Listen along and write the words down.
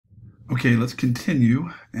Okay, let's continue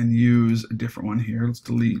and use a different one here. Let's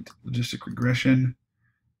delete logistic regression.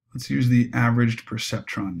 Let's use the averaged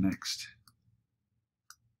perceptron next.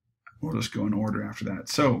 We'll just go in order after that.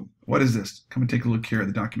 So what is this? Come and take a look here at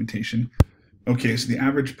the documentation. Okay, so the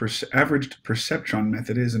averaged perceptron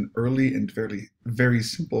method is an early and very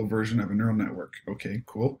simple version of a neural network. Okay,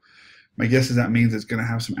 cool. My guess is that means it's going to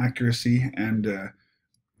have some accuracy and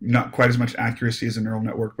not quite as much accuracy as a neural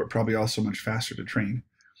network, but probably also much faster to train.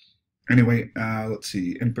 Anyway, let's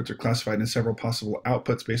see. Inputs are classified into several possible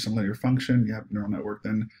outputs based on linear function. You have neural network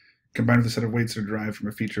then combined with a set of weights that are derived from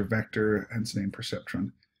a feature vector, hence the name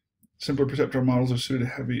perceptron. Simpler perceptron models are suited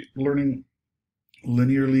to heavy learning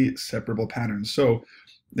linearly separable patterns. So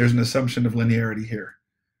there's an assumption of linearity here,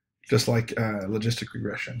 just like logistic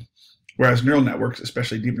regression. Whereas neural networks,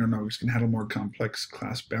 especially deep neural networks, can handle more complex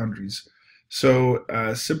class boundaries. So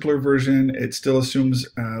simpler version, it still assumes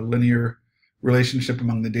linear relationship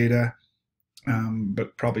among the data,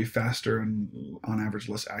 but probably faster and on average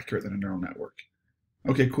less accurate than a neural network.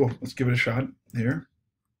 Okay, cool. Let's give it a shot here.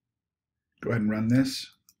 Go ahead and run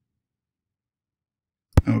this.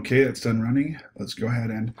 Okay, that's done running. Let's go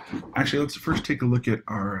ahead and actually let's first take a look at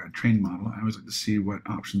our train model. I always like to see what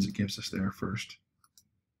options it gives us there first.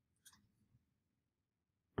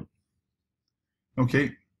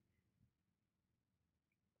 Okay.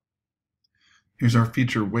 Here's our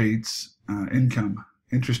feature weights, income.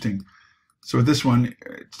 Interesting. So with this one,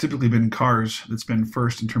 it's typically been cars that's been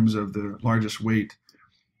first in terms of the largest weight.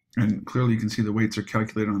 And clearly you can see the weights are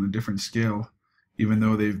calculated on a different scale, even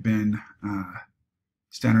though they've been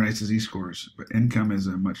standardized as z-scores. But income is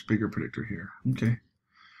a much bigger predictor here. Okay.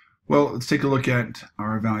 Well, let's take a look at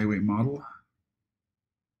our evaluate model.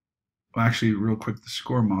 Well, actually, real quick, the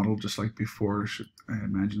score model, just like before, I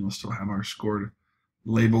imagine we'll still have our scored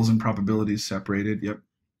labels and probabilities separated. Yep,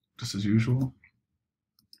 just as usual.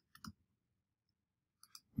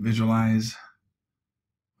 Visualize.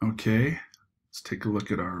 Okay, let's take a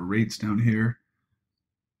look at our rates down here.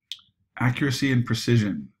 Accuracy and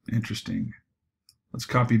precision. Interesting. Let's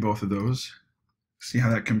copy both of those. See how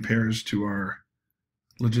that compares to our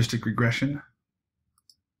logistic regression.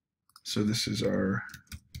 So this is our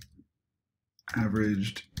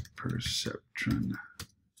averaged perceptron.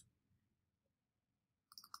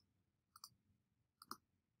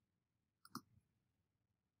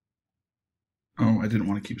 Oh, I didn't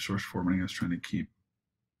want to keep source formatting. I was trying to keep,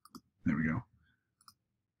 there we go.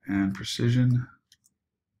 And precision.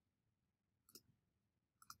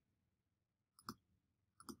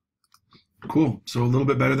 Cool. So a little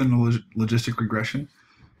bit better than the logistic regression.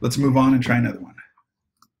 Let's move on and try another one.